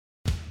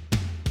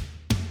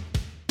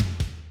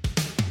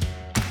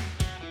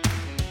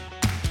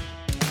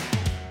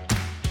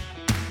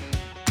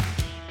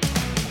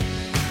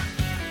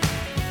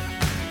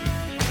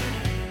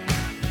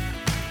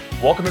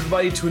Welcome,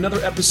 everybody, to another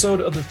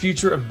episode of the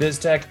Future of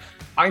BizTech.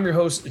 I'm your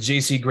host,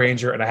 JC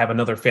Granger, and I have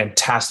another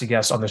fantastic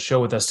guest on the show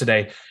with us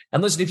today.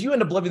 And listen, if you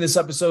end up loving this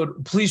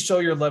episode, please show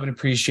your love and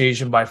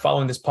appreciation by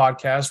following this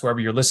podcast wherever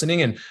you're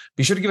listening, and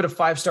be sure to give it a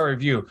 5-star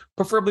review,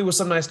 preferably with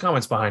some nice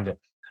comments behind it,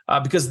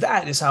 because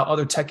that is how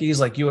other techies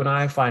like you and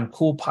I find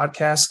cool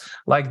podcasts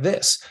like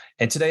this.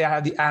 And today I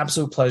have the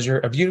absolute pleasure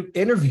of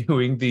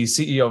interviewing the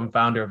CEO and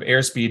founder of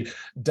Airspeed,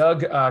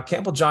 Doug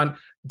Camplejohn.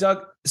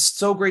 Doug,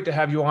 so great to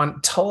have you on.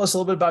 Tell us a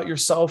little bit about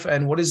yourself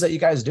and what it is that you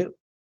guys do.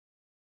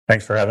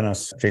 Thanks for having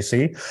us,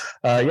 JC.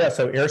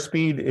 So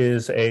Airspeed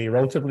is a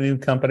relatively new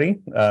company.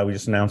 We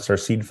just announced our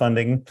seed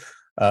funding.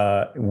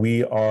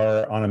 We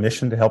are on a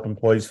mission to help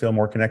employees feel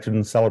more connected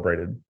and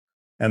celebrated.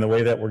 And the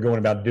way that we're going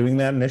about doing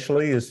that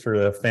initially is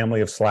through a family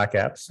of Slack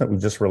apps that we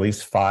just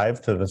released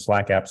 5 to the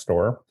Slack App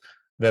Store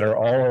that are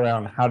all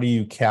around how do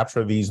you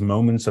capture these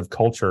moments of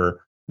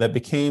culture that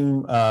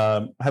became,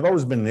 have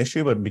always been an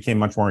issue, but became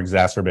much more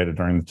exacerbated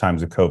during the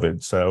times of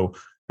COVID. So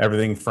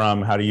everything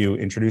from how do you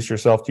introduce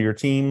yourself to your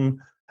team?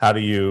 How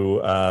do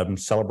you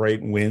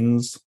celebrate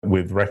wins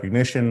with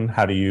recognition?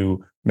 How do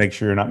you make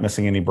sure you're not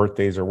missing any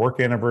birthdays or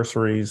work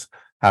anniversaries?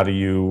 How do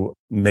you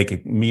make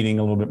a meeting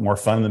a little bit more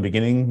fun in the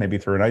beginning, maybe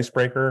through an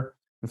icebreaker?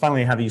 And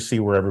finally, how do you see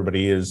where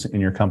everybody is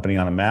in your company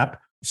on a map?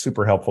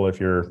 Super helpful if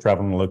you're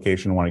traveling a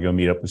location and want to go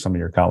meet up with some of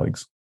your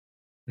colleagues.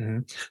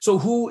 Mm-hmm. So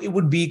who it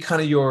would be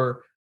kind of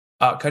your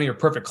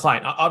perfect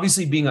client?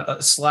 Obviously, being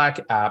a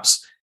Slack apps,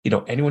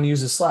 anyone who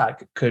uses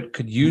Slack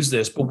could use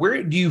this. But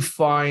where do you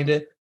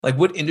find, like,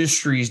 what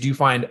industries do you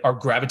find are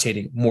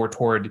gravitating more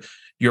toward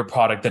your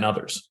product than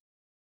others?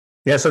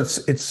 Yeah, so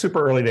it's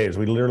super early days.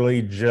 We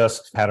literally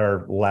just had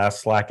our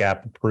last Slack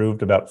app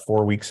approved about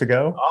 4 weeks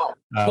ago. Oh,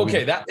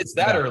 okay, it's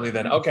that early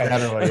then. Okay,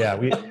 that early, yeah.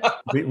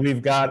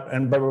 We've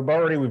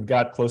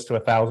got close to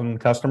 1,000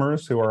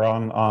 customers who are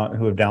on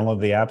who have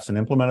downloaded the apps and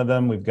implemented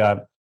them. We've got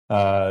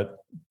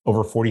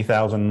over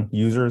 40,000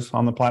 users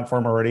on the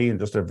platform already in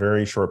just a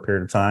very short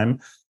period of time.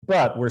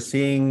 But we're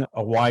seeing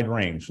a wide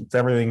range. It's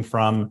everything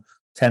from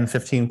 10,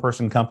 15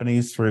 person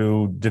companies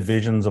through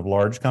divisions of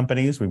large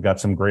companies. We've got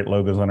some great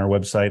logos on our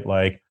website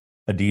like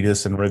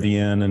Adidas and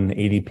Rivian and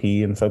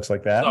ADP and folks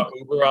like that. Oh,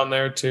 Uber on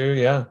there too,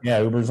 yeah.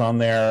 Yeah, Uber's on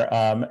there.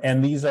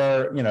 And these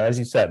are, as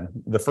you said,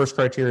 the first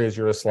criteria is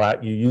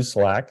you use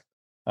Slack.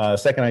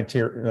 Second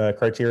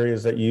criteria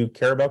is that you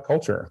care about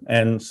culture.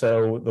 And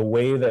so the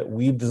way that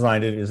we've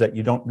designed it is that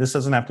this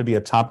doesn't have to be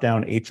a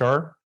top-down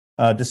HR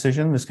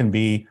decision. This can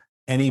be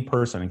any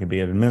person. It can be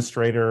an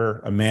administrator,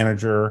 a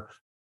manager.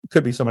 It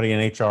could be somebody in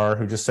HR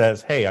who just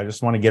says, hey, I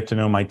just want to get to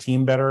know my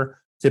team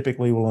better.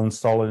 Typically, we'll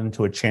install it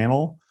into a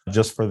channel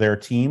just for their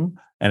team,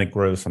 and it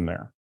grows from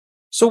there.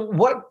 So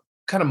what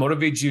kind of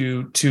motivates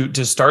you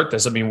to start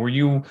this? I mean, were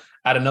you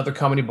at another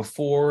company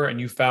before and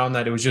you found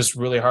that it was just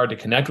really hard to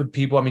connect with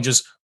people? I mean,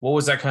 just what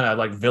was that kind of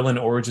like villain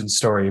origin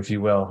story, if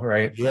you will,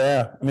 right?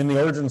 Yeah. I mean,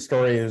 the origin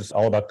story is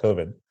all about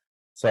COVID.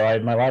 So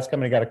my last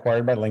company got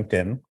acquired by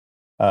LinkedIn.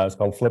 It's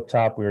called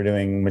FlipTop. We were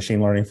doing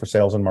machine learning for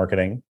sales and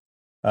marketing.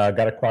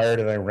 Got acquired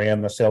and I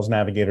ran the Sales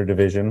Navigator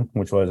division,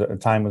 which was at the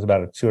time was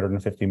about a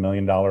 $250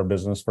 million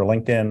business for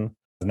LinkedIn.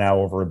 Now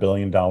over $1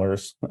 billion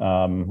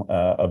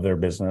of their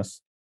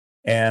business.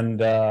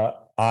 And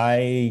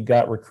I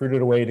got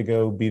recruited away to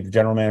go be the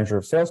general manager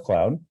of Sales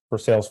Cloud for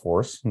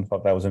Salesforce and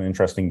thought that was an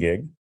interesting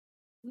gig.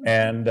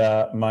 And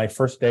my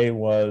first day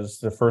was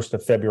the 1st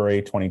of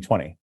February,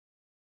 2020.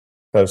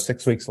 So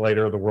 6 weeks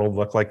later, the world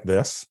looked like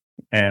this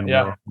and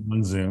we're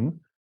on Zoom.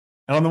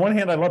 And on the one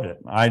hand, I loved it.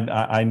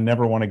 I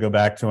never want to go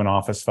back to an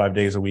office 5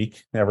 days a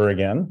week, ever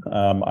again.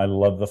 I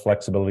love the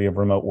flexibility of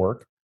remote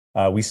work.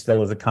 We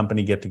still, as a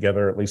company, get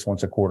together at least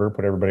once a quarter,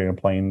 put everybody in a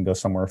plane, and go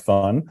somewhere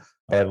fun.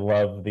 But I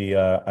love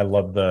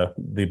the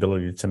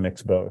ability to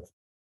mix both.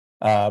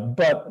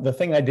 But the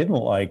thing I didn't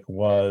like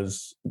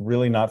was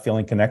really not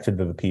feeling connected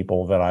to the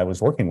people that I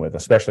was working with,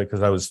 especially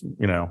because I was,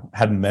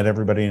 hadn't met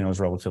everybody and I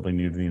was relatively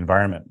new to the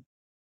environment.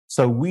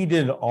 So we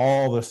did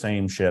all the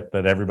same shit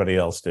that everybody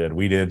else did.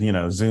 We did,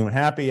 Zoom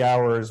happy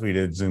hours. We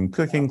did Zoom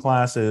cooking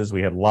classes.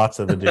 We had lots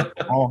of additional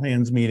all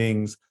hands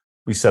meetings.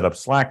 We set up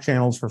Slack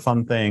channels for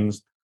fun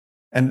things.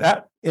 And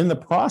that in the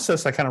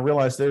process, I kind of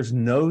realized there's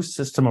no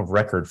system of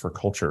record for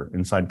culture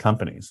inside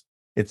companies.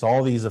 It's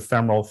all these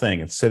ephemeral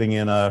things. It's sitting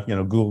in a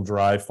Google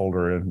Drive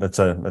folder that's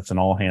an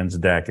all hands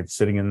deck. It's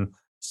sitting in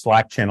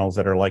Slack channels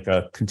that are like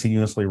a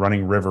continuously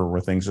running river where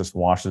things just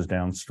washes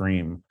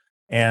downstream.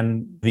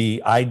 And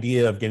the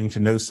idea of getting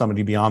to know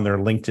somebody beyond their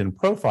LinkedIn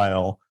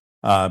profile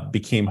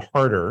became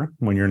harder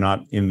when you're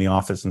not in the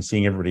office and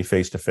seeing everybody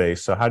face to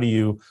face. So how do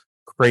you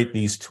create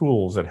these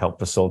tools that help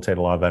facilitate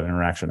a lot of that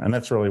interaction? And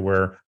that's really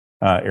where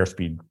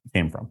Airspeed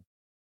came from.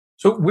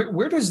 So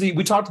where does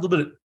we talked a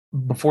little bit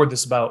before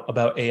this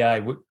about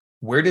AI.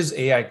 Where does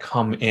AI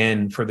come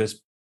in for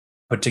this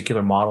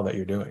particular model that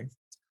you're doing?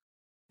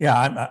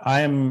 Yeah,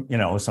 I'm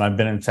listen, I've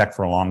been in tech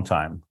for a long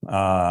time,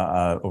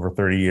 over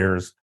 30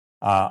 years.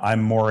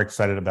 I'm more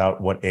excited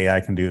about what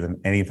AI can do than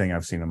anything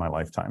I've seen in my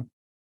lifetime.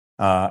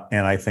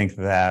 And I think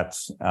that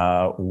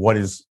what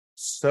is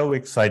so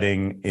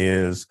exciting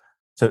is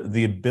to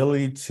the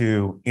ability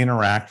to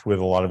interact with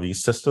a lot of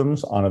these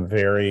systems on a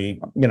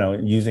very,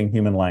 using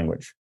human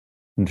language,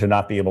 and to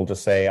not be able to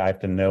say, I have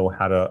to know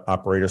how to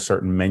operate a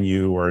certain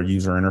menu or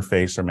user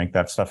interface or make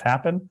that stuff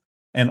happen.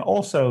 And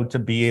also to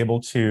be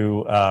able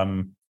to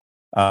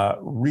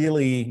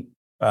really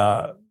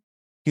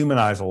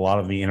humanize a lot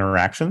of the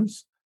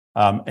interactions.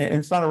 And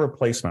it's not a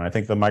replacement. I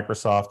think the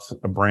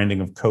Microsoft branding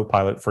of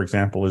Copilot, for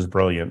example, is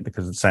brilliant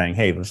because it's saying,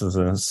 hey, this is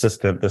an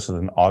assistant, this is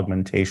an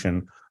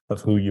augmentation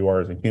of who you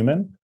are as a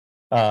human.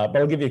 But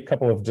I'll give you a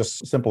couple of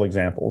just simple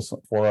examples.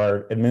 For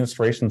our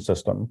administration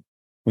system,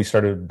 we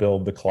started to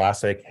build the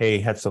classic, hey,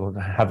 had to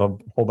have a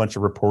whole bunch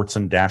of reports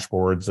and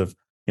dashboards of,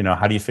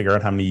 how do you figure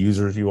out how many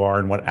users you are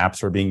and what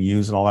apps are being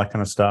used and all that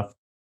kind of stuff.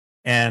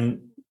 And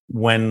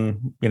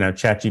when,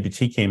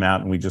 ChatGPT came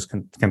out and we just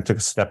kind of took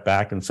a step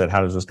back and said,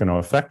 how is this going to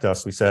affect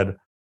us? We said,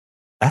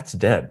 that's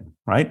dead,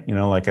 right?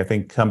 I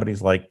think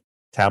companies like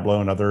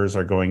Tableau and others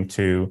are going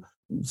to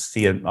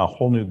see a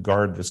whole new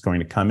guard that's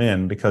going to come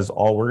in, because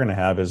all we're going to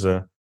have is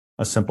a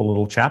simple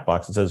little chat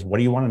box that says, what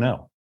do you want to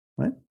know?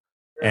 Right.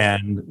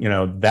 And,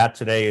 that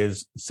today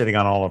is sitting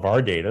on all of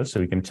our data. So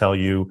we can tell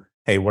you,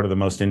 hey, what are the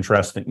most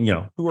interesting,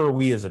 who are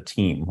we as a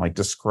team? Like,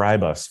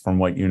 describe us from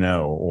what you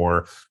know,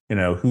 or,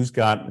 who's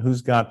got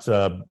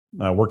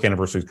work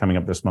anniversaries coming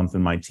up this month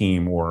in my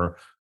team, or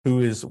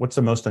what's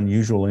the most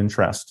unusual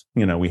interest,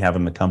 we have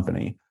in the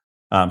company.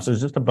 So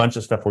there's just a bunch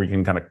of stuff where you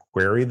can kind of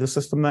query the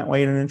system that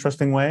way in an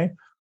interesting way.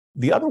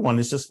 The other one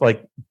is just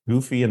like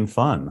goofy and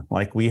fun.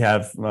 Like we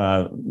have,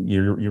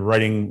 you're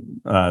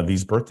writing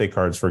these birthday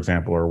cards, for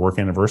example, or a work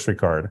anniversary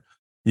card.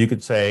 You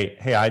could say,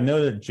 hey, I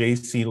know that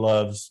JC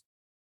loves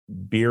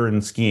beer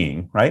and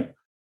skiing, right?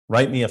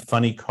 Write me a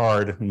funny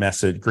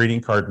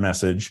greeting card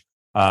message,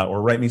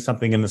 or write me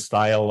something in the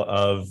style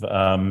of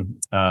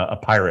a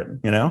pirate,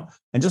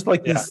 and just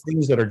like these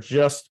things that are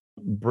just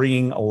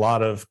bringing a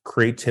lot of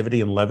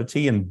creativity and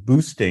levity and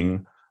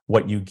boosting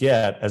what you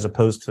get, as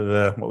opposed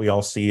to what we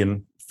all see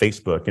in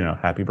Facebook,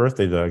 happy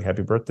birthday, Doug,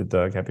 happy birthday,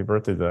 Doug, happy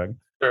birthday, Doug.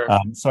 Sure.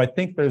 So I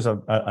think there's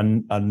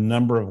a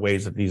number of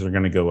ways that these are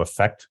going to go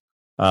affect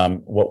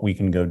what we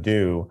can go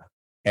do,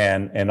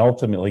 and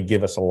ultimately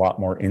give us a lot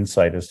more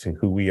insight as to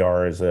who we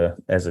are as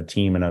a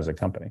team and as a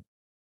company.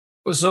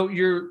 So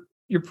your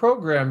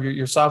program,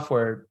 your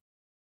software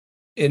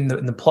in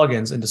the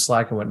plugins into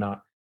Slack and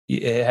whatnot,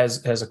 it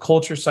has a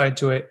culture side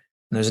to it,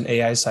 and there's an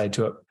AI side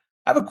to it.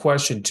 I have a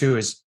question too: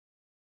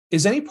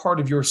 is any part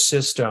of your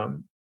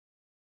system,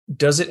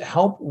 does it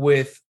help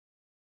with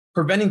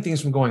preventing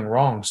things from going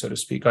wrong, so to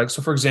speak? Like,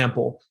 so for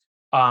example,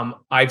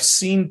 I've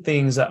seen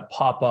things that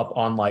pop up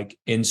on like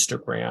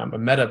Instagram.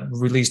 Meta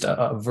released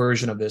a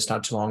version of this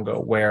not too long ago,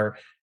 where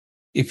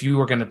if you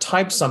were going to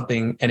type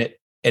something and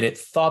it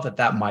thought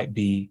that might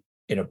be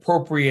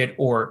inappropriate,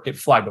 or it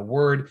flagged a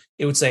word,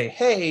 it would say,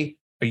 hey,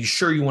 are you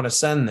sure you want to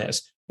send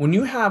this? When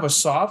you have a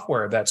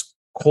software that's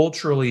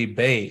culturally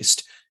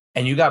based,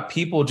 and you got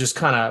people just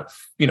kind of,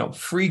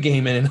 free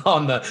gaming and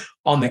on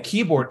the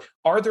keyboard,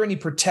 are there any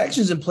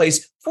protections in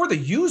place for the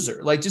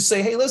user? Like, just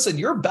say, hey, listen,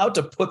 you're about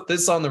to put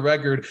this on the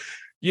record,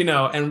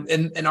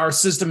 and our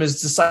system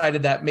has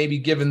decided that maybe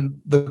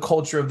given the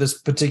culture of this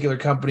particular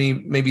company,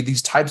 maybe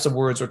these types of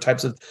words or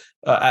types of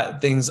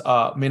things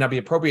may not be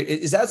appropriate.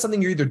 Is that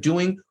something you're either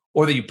doing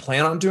or that you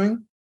plan on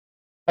doing?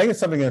 I think it's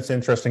something that's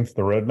interesting for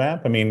the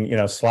roadmap. I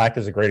mean, Slack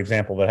is a great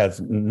example that has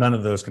none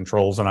of those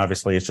controls. And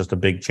obviously, it's just a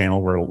big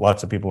channel where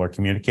lots of people are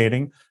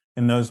communicating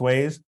in those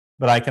ways.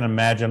 But I can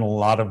imagine a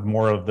lot of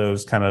more of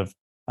those kind of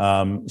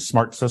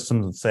smart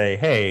systems that say,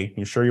 hey,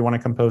 you sure you want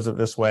to compose it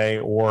this way?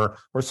 Or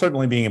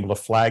certainly being able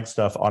to flag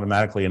stuff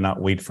automatically and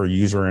not wait for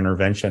user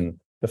intervention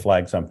to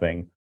flag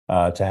something,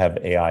 to have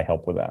AI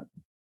help with that.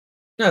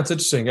 Yeah, it's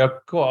interesting. Yeah,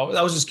 cool.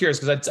 I was just curious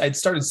because I'd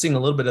started seeing a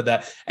little bit of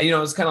that, and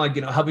it's kind of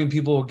like helping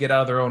people get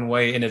out of their own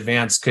way in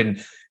advance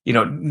can,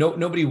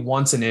 nobody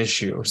wants an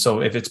issue.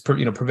 So if it's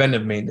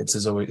preventive maintenance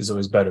is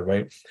always better,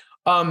 right?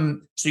 So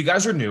you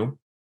guys are new,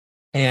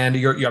 and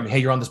you're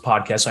on this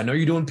podcast. So I know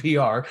you're doing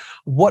PR.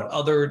 What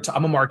other?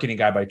 I'm a marketing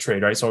guy by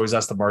trade, right? So I always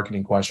ask the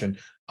marketing question.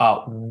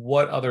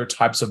 What other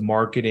types of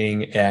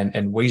marketing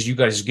and ways you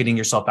guys are getting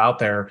yourself out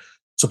there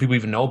so people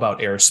even know about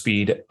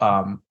Airspeed,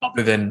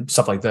 other than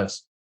stuff like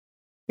this?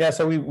 Yeah,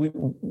 so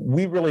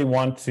we really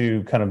want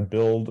to kind of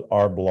build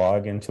our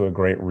blog into a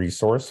great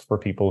resource for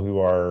people who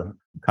are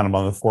kind of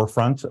on the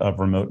forefront of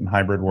remote and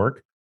hybrid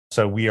work.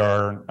 So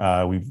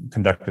we've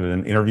conducted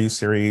an interview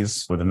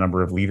series with a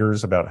number of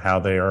leaders about how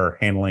they are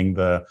handling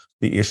the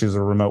issues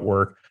of remote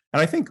work.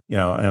 And I think,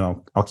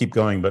 and I'll keep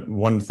going, but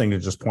one thing to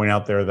just point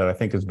out there that I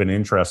think has been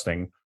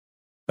interesting,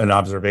 an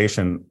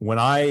observation, when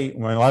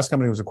my last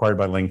company was acquired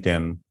by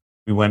LinkedIn,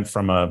 we went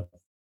from a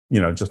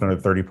just under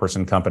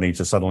 30-person company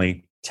to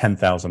suddenly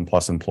 10,000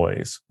 plus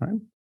employees, right?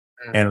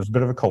 And it was a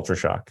bit of a culture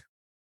shock.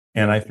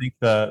 And I think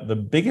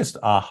the biggest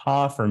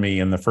aha for me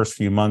in the first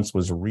few months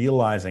was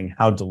realizing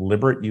how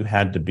deliberate you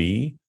had to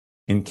be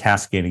in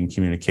cascading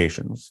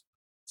communications.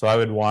 So I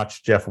would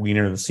watch Jeff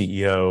Weiner, the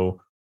CEO,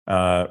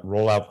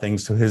 roll out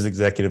things to his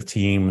executive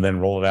team, then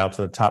roll it out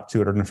to the top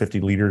 250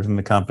 leaders in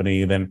the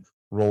company, then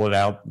roll it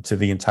out to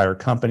the entire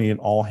company and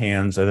all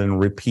hands, and then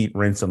repeat,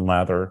 rinse, and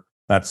lather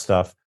that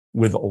stuff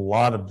with a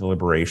lot of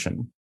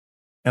deliberation.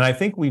 And I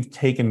think we've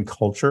taken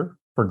culture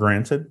for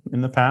granted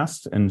in the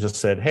past and just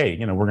said, hey,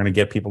 we're going to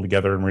get people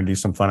together and we're going to do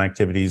some fun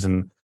activities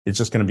and it's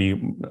just going to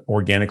be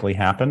organically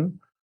happen.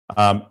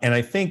 And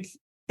I think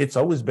it's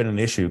always been an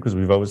issue because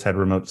we've always had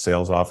remote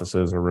sales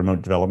offices or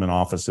remote development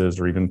offices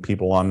or even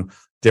people on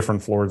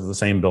different floors of the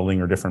same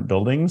building or different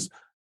buildings.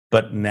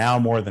 But now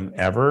more than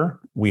ever,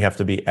 we have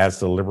to be as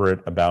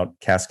deliberate about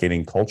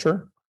cascading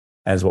culture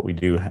as what we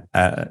do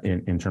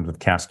in terms of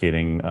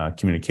cascading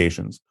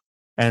communications.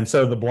 And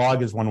so the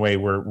blog is one way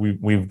where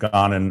we've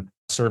gone and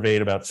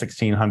surveyed about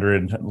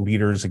 1,600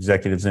 leaders,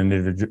 executives, and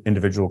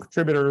individual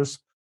contributors,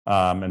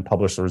 and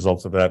published the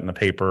results of that in the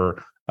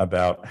paper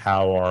about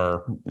how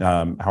are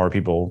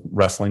people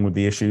wrestling with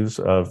the issues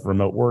of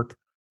remote work.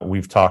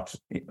 We've talked,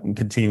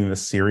 continuing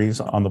this series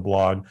on the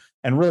blog,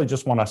 and really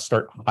just want to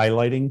start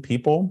highlighting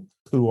people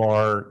who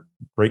are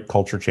great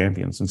culture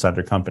champions inside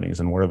their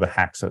companies and what are the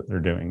hacks that they're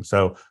doing.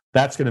 So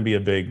that's going to be a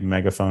big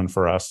megaphone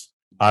for us.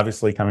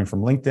 Obviously, coming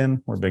from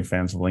LinkedIn, we're big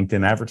fans of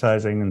LinkedIn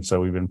advertising. And so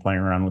we've been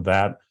playing around with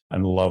that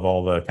and love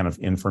all the kind of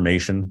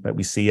information that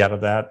we see out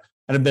of that.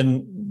 And have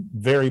been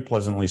very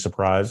pleasantly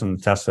surprised in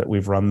the tests that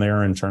we've run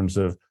there in terms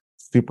of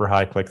super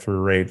high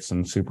click-through rates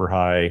and super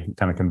high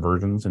kind of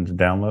conversions into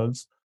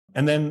downloads.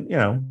 And then,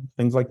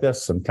 things like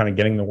this and kind of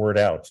getting the word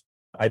out.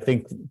 I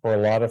think for a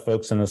lot of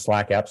folks in the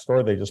Slack App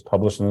Store, they just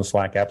publish in the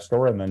Slack App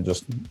Store and then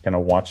just kind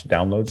of watch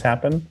downloads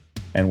happen.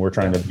 And we're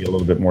trying to be a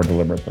little bit more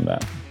deliberate than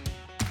that.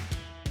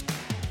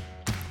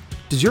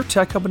 Does your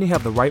tech company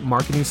have the right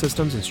marketing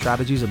systems and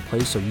strategies in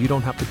place so you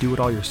don't have to do it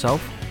all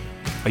yourself?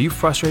 Are you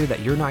frustrated that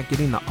you're not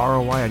getting the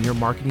ROI on your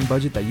marketing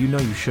budget that you know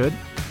you should?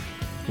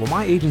 Well,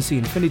 my agency,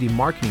 Infinity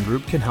Marketing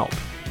Group, can help.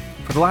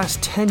 For the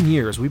last 10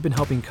 years, we've been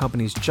helping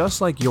companies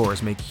just like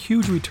yours make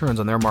huge returns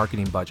on their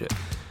marketing budget.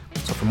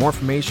 So for more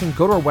information,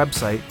 go to our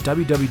website,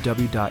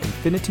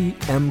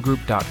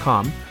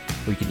 www.infinitymgroup.com,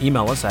 or you can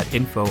email us at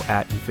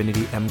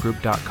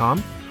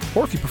info@infinitymgroup.com.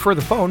 Or if you prefer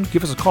the phone,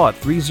 give us a call at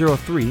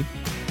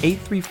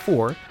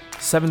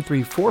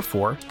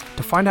 303-834-7344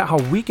 to find out how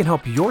we can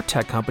help your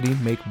tech company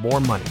make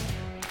more money.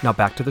 Now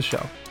back to the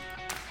show.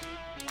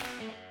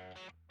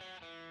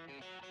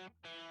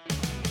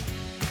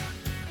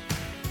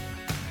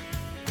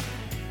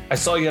 I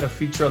saw you had a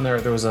feature on there.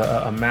 There was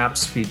a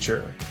maps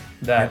feature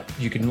that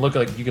you can look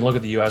at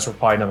the US or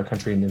probably another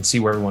country and then see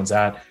where everyone's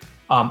at.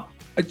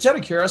 Just out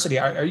of curiosity,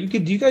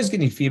 do you guys get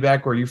any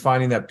feedback, or are you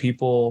finding that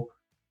people,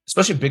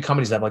 especially big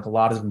companies that have like a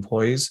lot of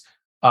employees,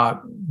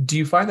 do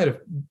you find that if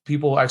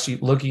people are actually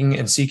looking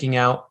and seeking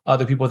out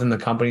other people within the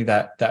company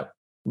that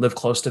live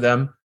close to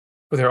them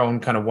for their own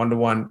kind of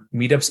one-to-one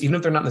meetups, even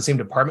if they're not in the same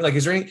department? Like,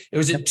 is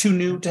it too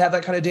new to have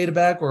that kind of data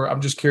back, or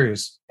I'm just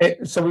curious?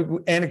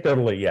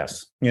 Anecdotally,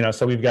 yes.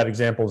 So we've got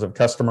examples of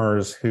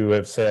customers who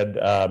have said,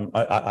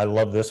 I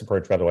love this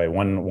approach, by the way.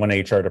 One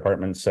HR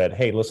department said,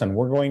 hey, listen,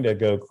 we're going to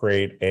go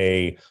create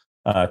a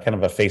kind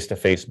of a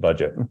face-to-face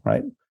budget,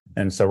 right?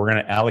 And so we're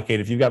going to allocate,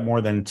 if you've got more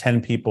than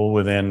 10 people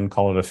within,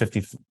 call it a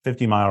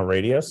 50 mile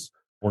radius,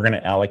 we're going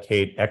to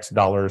allocate X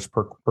dollars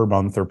per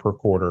month or per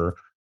quarter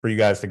for you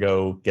guys to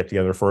go get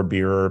together for a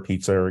beer or a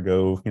pizza or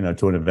go,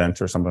 to an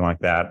event or something like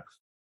that.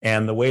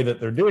 And the way that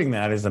they're doing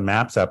that is a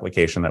Maps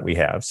application that we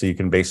have. So you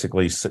can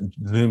basically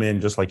zoom in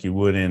just like you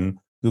would in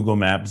Google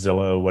Maps,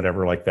 Zillow,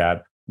 whatever like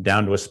that,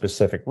 down to a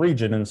specific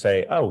region and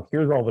say, oh,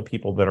 here's all the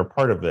people that are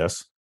part of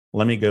this.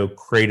 Let me go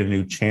create a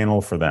new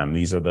channel for them.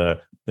 These are the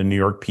New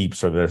York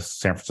peeps or the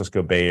San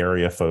Francisco Bay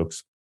Area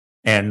folks.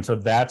 And so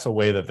that's a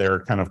way that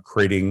they're kind of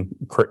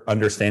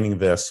understanding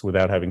this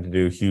without having to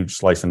do huge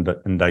slice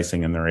and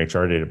dicing in their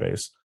HR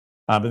database.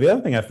 But the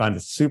other thing I find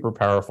is super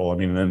powerful,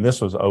 and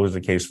this was always the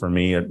case for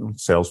me at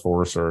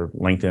Salesforce or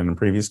LinkedIn and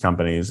previous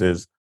companies,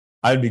 is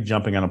I'd be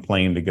jumping on a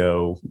plane to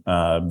go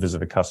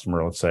visit a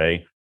customer. Let's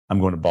say I'm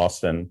going to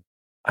Boston.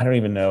 I don't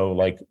even know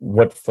like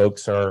what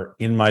folks are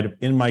in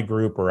my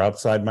group or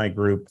outside my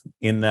group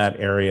in that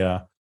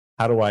area.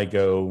 How do I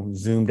go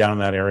zoom down in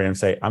that area and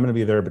say, I'm going to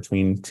be there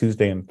between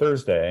Tuesday and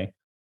Thursday.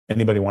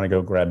 Anybody want to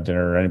go grab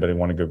dinner? Anybody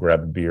want to go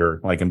grab a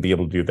beer? And be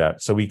able to do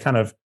that. So we kind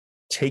of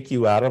take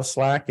you out of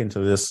Slack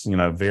into this,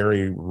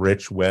 very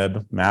rich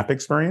web map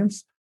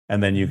experience.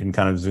 And then you can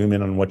kind of zoom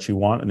in on what you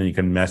want. And then you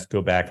can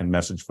go back and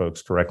message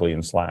folks directly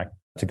in Slack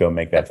to go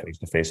make that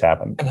face-to-face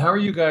happen. And how are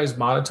you guys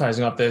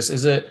monetizing off this?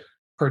 Is it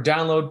per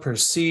download, per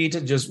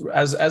seat, just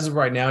as of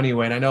right now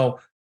anyway? And I know,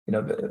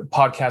 the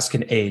podcast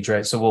can age,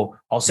 right? So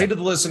I'll say to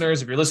the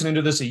listeners, if you're listening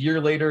to this a year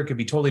later, it could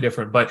be totally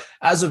different. But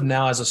as of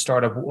now, as a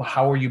startup,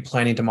 how are you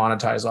planning to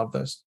monetize off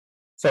this?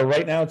 So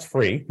right now it's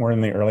free. We're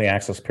in the early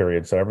access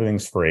period, so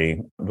everything's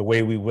free. The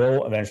way we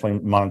will eventually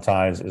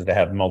monetize is to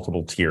have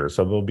multiple tiers.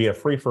 So there'll be a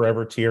free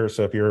forever tier.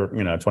 So if you're,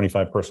 a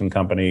 25-person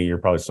company, you're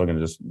probably still going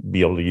to just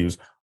be able to use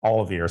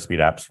all of the Airspeed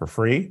apps for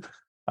free.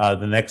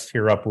 The next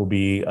tier up will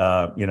be,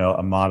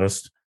 a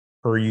modest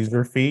per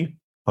user fee,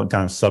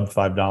 kind of sub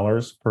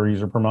 $5 per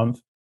user per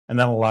month. And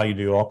that'll allow you to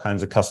do all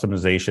kinds of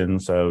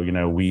customization. So,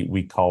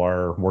 we call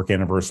our work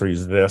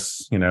anniversaries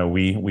this,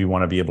 we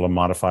want to be able to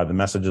modify the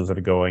messages that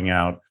are going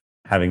out,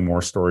 having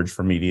more storage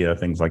for media,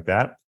 things like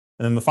that.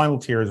 And then the final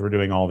tier is we're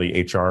doing all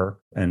the HR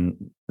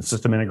and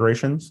system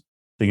integrations.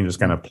 So you can just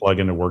kind of plug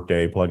into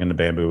Workday, plug into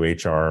Bamboo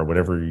HR,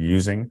 whatever you're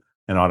using,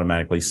 and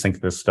automatically sync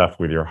this stuff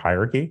with your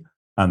hierarchy.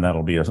 And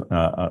that'll be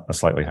a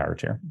slightly higher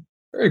tier.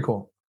 Very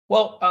cool.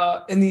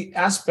 Well, in the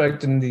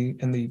aspect, in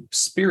the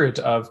spirit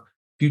of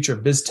future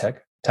biz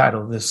tech,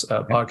 title of this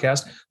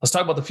podcast, let's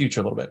talk about the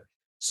future a little bit.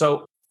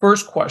 So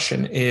first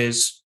question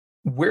is,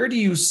 where do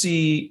you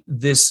see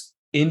this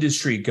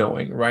industry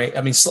going, right?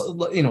 I mean,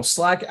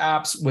 Slack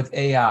apps with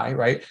AI,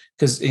 right?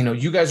 Because,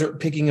 you guys are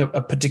picking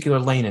a particular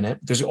lane in it.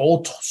 There's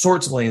all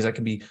sorts of lanes that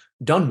can be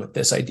done with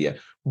this idea.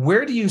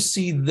 Where do you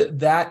see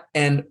that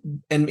and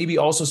maybe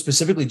also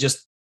specifically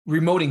just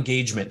remote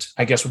engagement,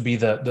 I guess would be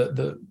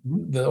the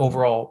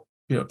overall,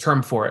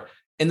 term for it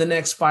in the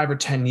next 5 or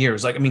 10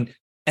 years? Like, I mean,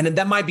 and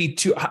that might be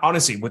too,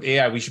 honestly, with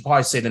AI, we should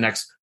probably say the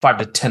next 5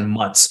 to 10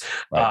 months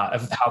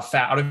of how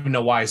fast. I don't even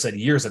know why I said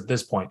years at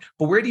this point,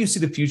 but where do you see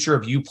the future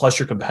of you plus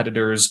your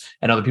competitors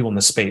and other people in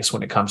the space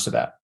when it comes to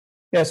that?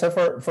 Yeah, so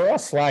for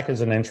us, Slack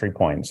is an entry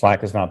point.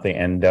 Slack is not the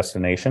end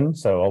destination.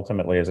 So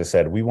ultimately, as I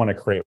said, we want to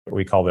create what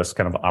we call this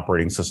kind of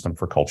operating system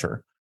for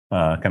culture,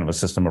 kind of a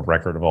system of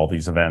record of all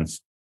these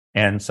events.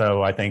 And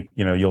so I think,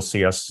 you'll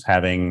see us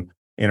having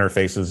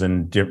interfaces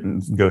and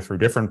go through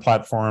different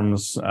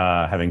platforms,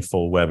 having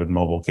full web and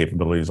mobile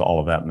capabilities, all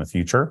of that in the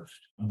future.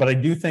 But I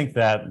do think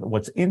that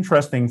what's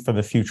interesting for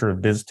the future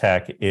of biz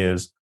tech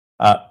is,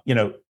 I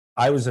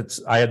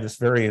had this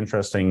very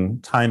interesting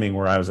timing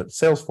where I was at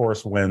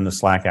Salesforce when the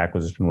Slack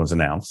acquisition was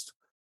announced.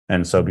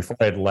 And so before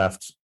I had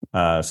left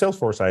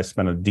Salesforce, I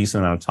spent a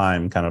decent amount of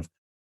time kind of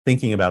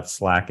thinking about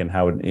Slack and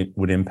how it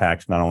would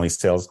impact not only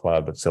Sales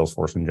Cloud, but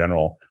Salesforce in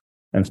general,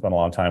 and spent a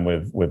lot of time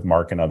with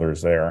Mark and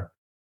others there.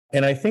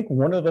 And I think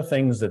one of the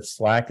things that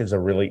Slack is a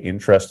really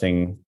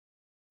interesting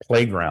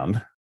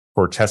playground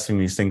for testing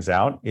these things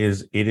out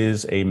is it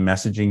is a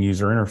messaging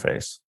user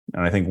interface.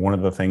 And I think one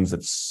of the things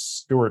that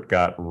Stuart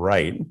got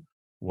right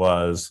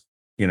was,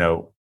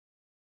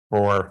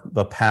 for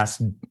the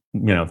past,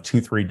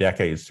 4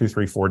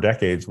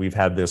 decades, we've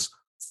had this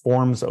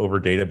forms over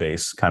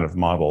database kind of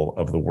model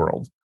of the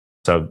world.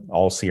 So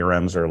all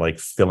CRMs are like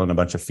fill in a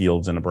bunch of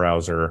fields in a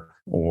browser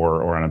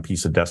or on a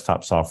piece of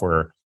desktop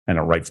software, and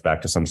it writes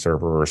back to some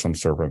server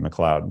in the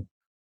cloud.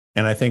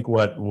 And I think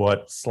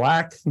what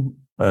Slack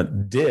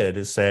did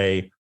is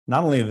say,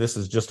 not only this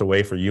is just a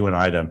way for you and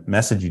I to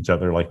message each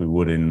other like we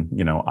would in,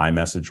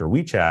 iMessage or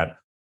WeChat,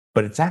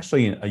 but it's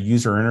actually a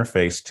user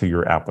interface to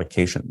your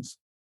applications.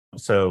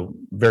 So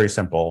very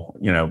simple,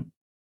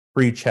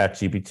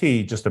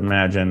 pre-ChatGPT, just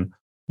imagine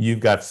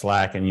you've got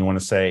Slack and you want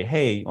to say,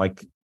 hey,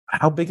 like,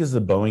 how big is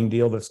the Boeing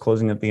deal that's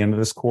closing at the end of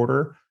this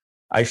quarter?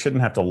 I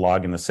shouldn't have to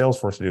log into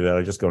Salesforce to do that.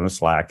 I just go into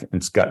Slack.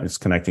 It's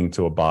connecting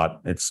to a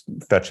bot. It's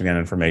fetching that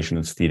information.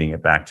 It's feeding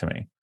it back to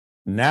me.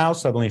 Now,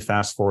 suddenly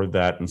fast forward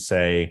that and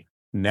say,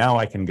 now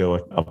I can go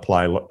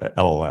apply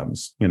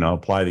LLMs,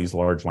 apply these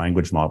large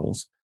language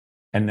models.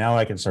 And now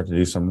I can start to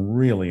do some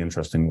really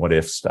interesting what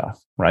if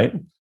stuff, right?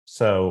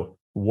 So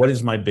what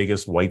is my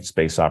biggest white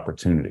space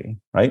opportunity,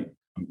 right?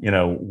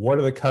 What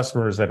are the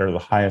customers that are the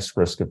highest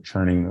risk of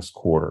churning this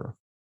quarter?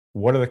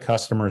 What are the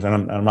customers,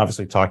 and I'm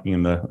obviously talking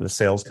in the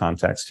sales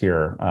context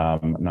here,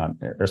 not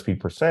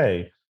Airspeed per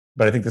se,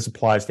 but I think this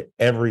applies to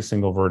every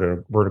single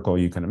vertical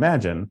you can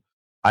imagine.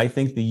 I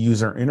think the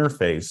user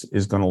interface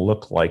is going to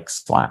look like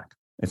Slack.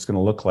 It's going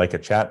to look like a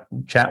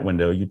chat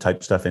window you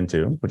type stuff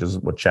into, which is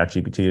what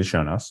ChatGPT has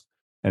shown us,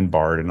 and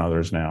Bard and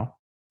others now.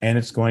 And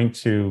it's going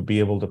to be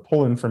able to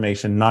pull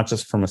information, not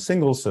just from a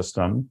single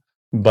system,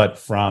 but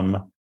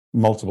from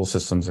multiple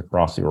systems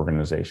across the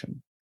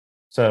organization.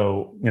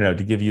 So,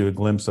 to give you a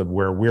glimpse of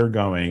where we're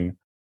going,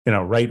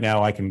 right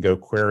now I can go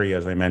query,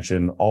 as I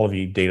mentioned, all of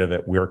the data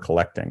that we're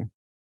collecting.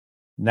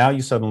 Now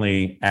you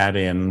suddenly add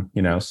in,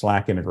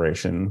 Slack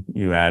integration,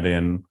 you add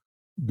in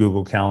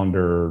Google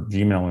Calendar,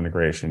 Gmail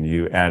integration,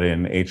 you add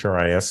in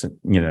HRIS,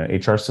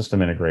 HR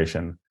system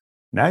integration.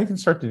 Now you can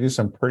start to do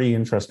some pretty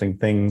interesting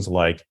things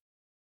like,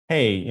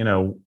 hey,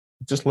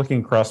 just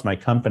looking across my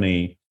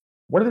company,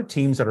 what are the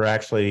teams that are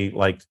actually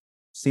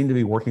seem to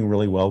be working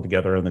really well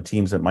together and the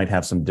teams that might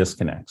have some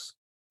disconnects?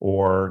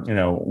 Or,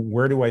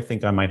 where do I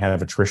think I might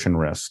have attrition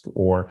risk?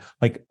 Or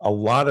a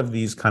lot of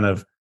these kind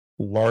of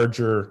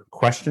larger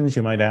questions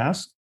you might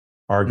ask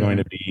are going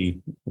to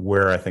be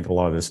where I think a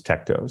lot of this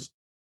tech goes.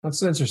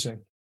 That's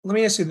interesting. Let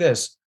me ask you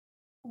this.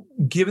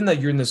 Given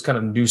that you're in this kind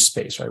of new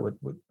space, right?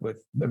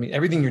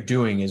 Everything you're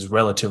doing is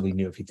relatively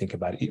new if you think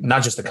about it,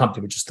 not just the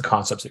company, but just the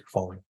concepts that you're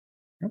following.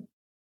 Yep.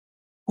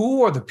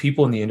 Who are the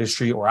people in the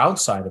industry or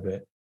outside of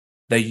it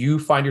that you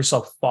find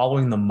yourself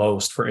following the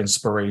most for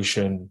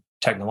inspiration,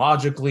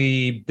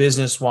 technologically,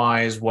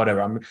 business-wise,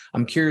 whatever?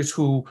 I'm curious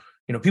who,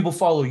 people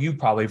follow you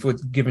probably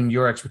given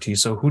your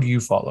expertise. So who do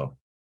you follow?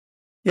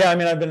 Yeah, I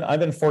mean, I've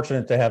been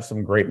fortunate to have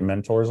some great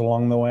mentors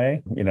along the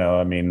way.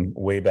 I mean,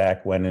 way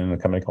back when in a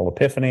company called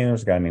Epiphany, there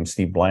was a guy named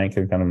Steve Blank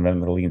who kind of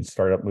been the lead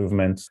startup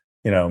movement.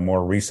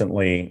 More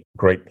recently,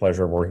 great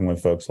pleasure of working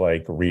with folks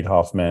like Reid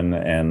Hoffman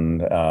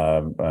and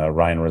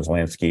Ryan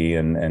Roslansky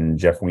and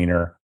Jeff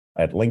Weiner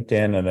at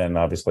LinkedIn, and then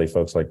obviously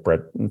folks like Brett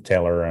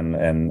Taylor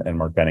and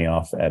Mark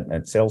Benioff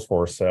at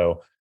Salesforce.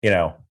 So,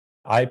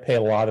 I pay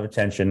a lot of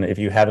attention. If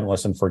you haven't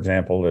listened, for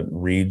example, to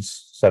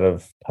Reid's set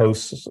of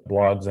posts,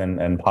 blogs,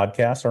 and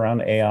podcasts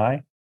around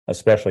AI,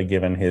 especially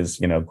given his,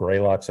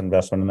 Greylock's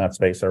investment in that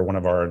space. They're one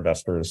of our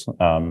investors,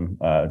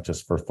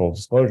 just for full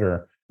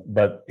disclosure.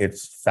 But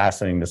it's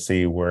fascinating to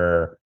see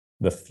where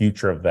the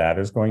future of that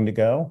is going to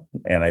go.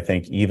 And I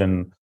think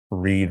even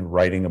Reid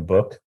writing a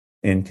book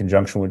in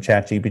conjunction with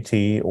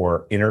ChatGPT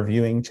or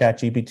interviewing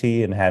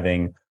ChatGPT and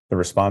having the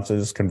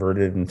responses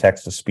converted in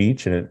text to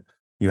speech, and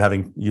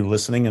you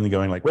listening and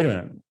going like, wait a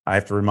minute, I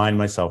have to remind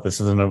myself this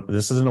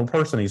isn't a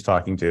person he's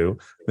talking to.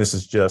 This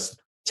is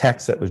just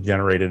text that was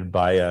generated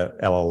by a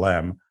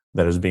LLM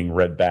that is being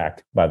read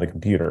back by the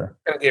computer.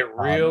 Gonna get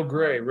real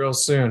gray real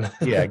soon.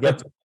 Yeah, it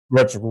gets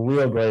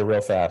real gray real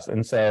fast.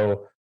 And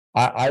so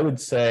I would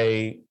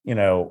say,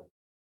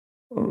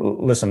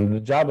 listen,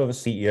 the job of a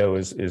CEO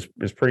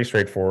is pretty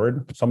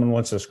straightforward. Someone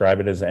wants to describe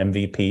it as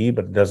MVP,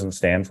 but it doesn't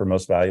stand for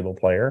most valuable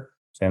player.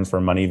 It stands for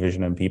money,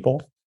 vision, and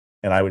people.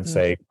 And I would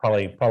say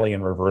probably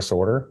in reverse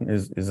order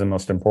is the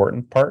most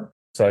important part.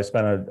 So I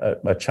spent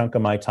a chunk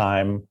of my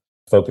time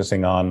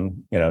focusing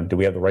on, do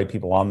we have the right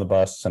people on the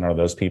bus, and are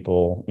those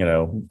people,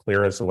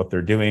 clear as to what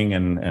they're doing,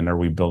 and are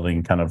we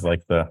building kind of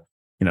like the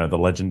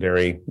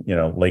legendary,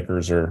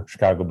 Lakers or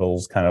Chicago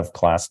Bulls kind of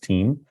class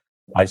team.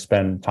 I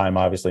spend time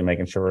obviously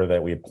making sure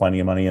that we have plenty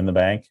of money in the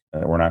bank,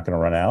 that we're not going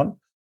to run out.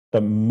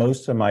 But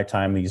most of my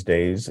time these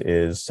days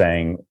is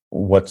saying,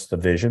 what's the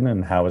vision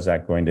and how is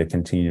that going to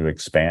continue to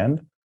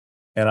expand?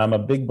 And I'm a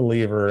big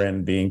believer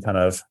in being kind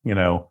of,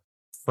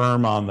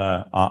 firm on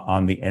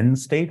the end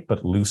state,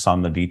 but loose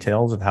on the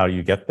details of how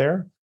you get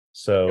there.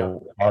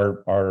 So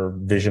our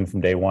vision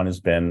from day one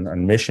our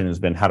mission has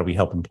been, how do we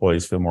help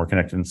employees feel more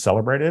connected and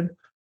celebrated?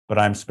 But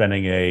I'm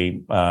spending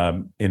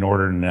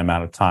inordinate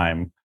amount of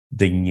time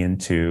digging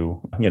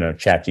into,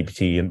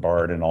 ChatGPT and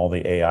Bard and all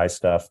the AI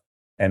stuff.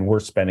 And we're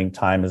spending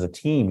time as a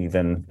team,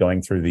 even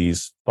going through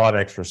these thought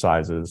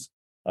exercises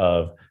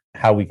of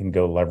how we can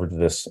go leverage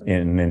this in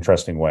an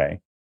interesting way.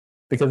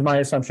 Because my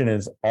assumption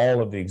is all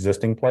of the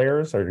existing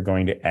players are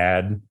going to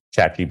add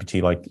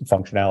ChatGPT-like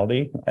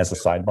functionality as a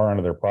sidebar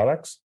onto their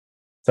products.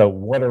 So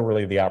what are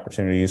really the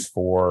opportunities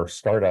for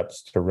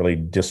startups to really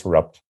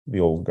disrupt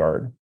the old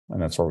guard?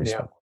 And that's where we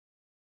start.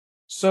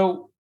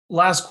 So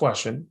last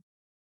question.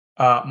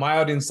 My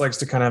audience likes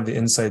to kind of have the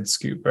inside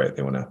scoop, right?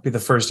 They want to be the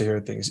first to hear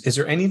things. Is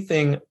there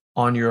anything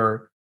on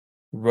your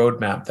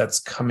roadmap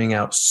that's coming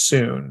out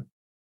soon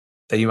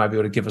that you might be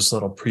able to give us a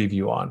little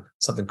preview on?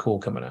 Something cool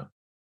coming out?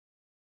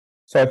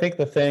 So I think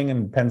the thing,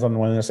 and depends on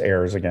when this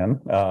airs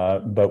again,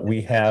 but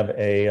we have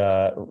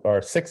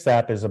our sixth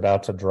app is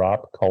about to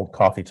drop called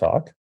Coffee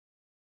Talk.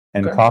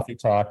 And Coffee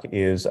Talk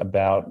is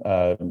about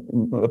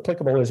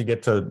applicable as you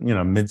get to,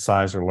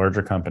 mid-size or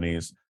larger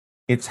companies.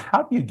 It's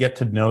how do you get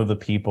to know the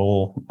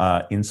people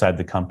inside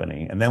the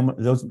company? And then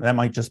that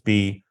might just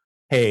be,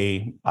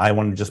 hey, I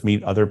want to just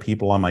meet other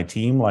people on my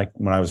team. Like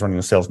when I was running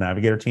a sales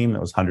navigator team,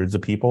 that was hundreds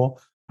of people.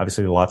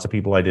 Obviously, lots of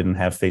people I didn't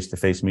have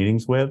face-to-face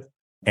meetings with.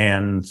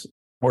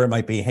 Or it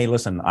might be, hey,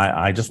 listen,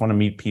 I just want to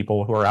meet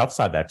people who are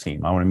outside that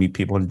team. I want to meet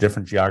people in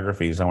different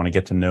geographies. I want to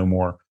get to know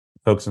more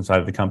folks inside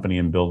of the company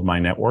and build my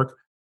network.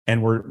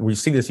 And we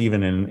see this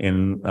even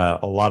in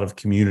a lot of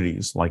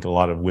communities, like a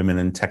lot of women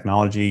in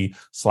technology,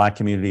 Slack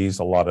communities,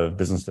 a lot of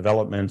business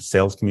development,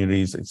 sales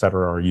communities, et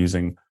cetera, are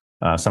using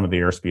some of the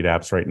Airspeed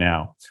apps right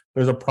now.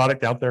 There's a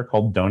product out there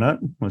called Donut,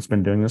 that's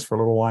been doing this for a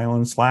little while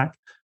in Slack,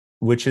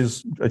 which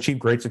has achieved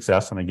great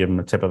success, and I give them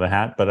a tip of the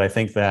hat. But I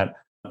think that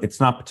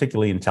it's not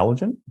particularly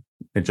intelligent.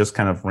 It just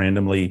kind of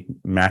randomly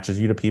matches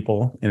you to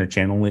people in a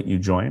channel that you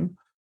join.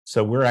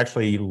 So we're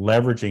actually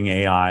leveraging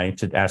AI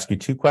to ask you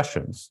two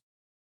questions.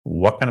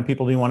 What kind of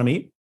people do you want to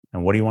meet?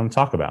 And what do you want to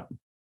talk about?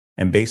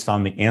 And based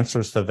on the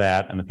answers to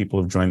that and the people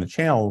who've joined the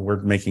channel,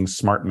 we're making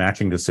smart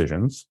matching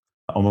decisions,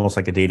 almost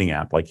like a dating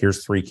app. Like,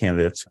 here's 3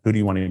 candidates. Who do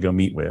you want to go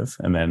meet with?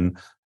 And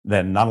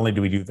then not only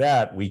do we do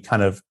that, we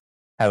kind of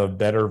have a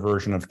better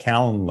version of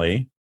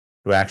Calendly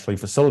to actually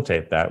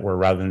facilitate that, where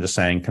rather than just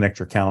saying, connect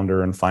your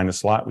calendar and find a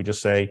slot, we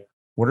just say,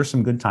 what are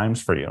some good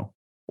times for you?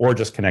 Or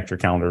just connect your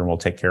calendar and we'll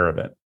take care of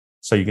it.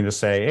 So you can just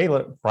say, hey,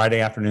 look,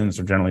 Friday afternoons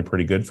are generally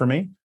pretty good for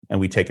me. And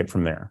we take it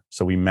from there.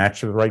 So we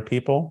match the right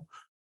people.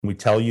 We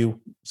tell you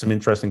some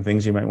interesting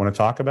things you might want to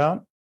talk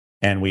about.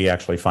 And we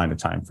actually find a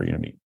time for you to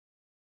meet.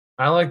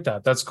 I like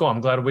that. That's cool. I'm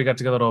glad we got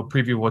to get a little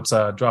preview of what's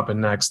dropping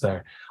next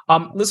there.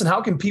 Listen,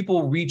 how can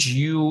people reach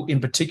you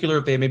in particular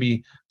if they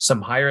maybe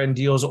some higher end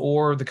deals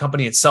or the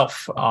company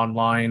itself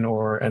online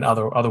or in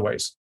other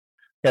ways?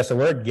 Yeah, so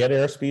we're at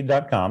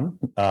getairspeed.com.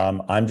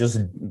 I'm just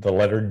the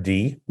letter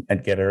D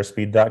at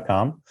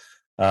getairspeed.com.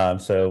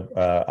 So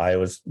I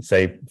always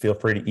say, feel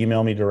free to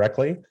email me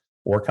directly.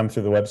 or come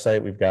through the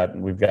website.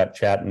 We've got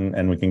chat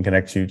and we can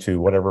connect you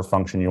to whatever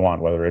function you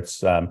want, whether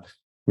it's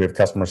we have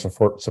customer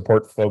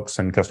support folks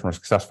and customer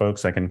success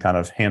folks that can kind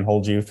of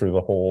handhold you through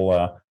the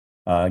whole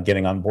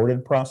getting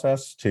onboarded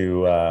process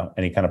to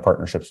any kind of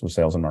partnerships with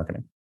sales and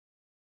marketing.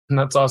 And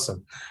that's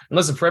awesome. And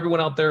listen, for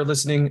everyone out there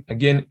listening,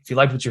 again, if you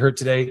liked what you heard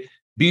today,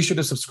 be sure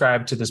to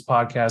subscribe to this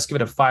podcast, give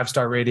it a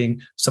 5-star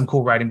rating, some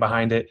cool writing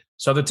behind it,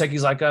 so other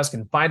techies like us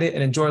can find it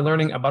and enjoy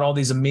learning about all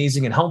these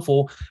amazing and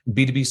helpful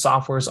B2B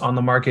softwares on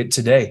the market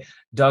today.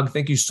 Doug,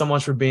 thank you so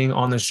much for being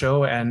on the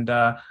show. And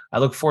I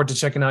look forward to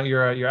checking out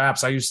your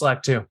apps. I use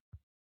Slack too.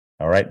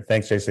 All right.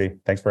 Thanks, JC.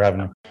 Thanks for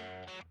having me.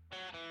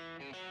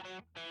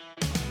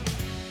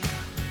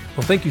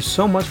 Well, thank you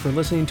so much for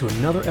listening to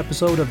another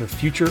episode of The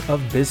Future of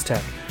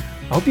BizTech.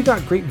 I hope you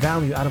got great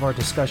value out of our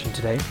discussion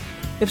today.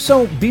 If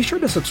so, be sure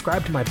to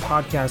subscribe to my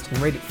podcast and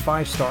rate it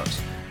 5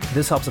 stars.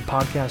 This helps the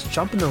podcast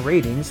jump in the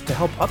ratings to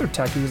help other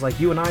techies like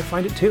you and I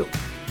find it too.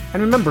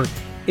 And remember,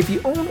 if you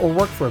own or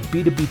work for a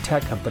B2B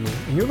tech company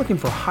and you're looking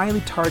for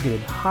highly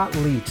targeted, hot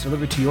leads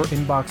delivered to your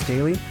inbox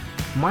daily,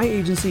 my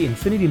agency,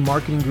 Infinity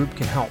Marketing Group,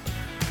 can help.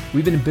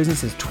 We've been in business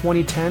since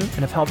 2010 and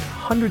have helped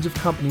hundreds of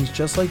companies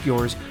just like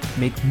yours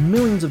make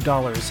millions of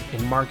dollars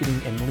in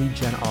marketing and lead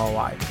gen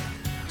ROI.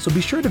 So be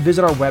sure to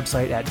visit our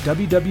website at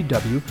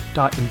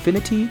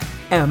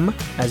www.infinitym,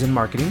 as in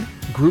marketing,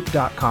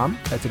 group.com.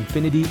 That's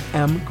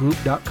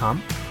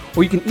infinitymgroup.com.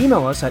 Or you can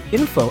email us at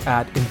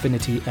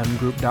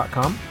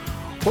info@infinitymgroup.com.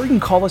 Or you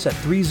can call us at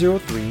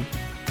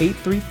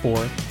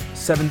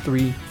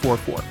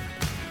 303-834-7344.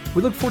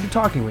 We look forward to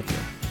talking with you.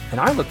 And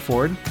I look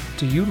forward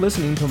to you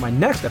listening to my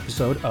next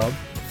episode of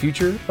The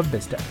Future of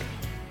BizTech.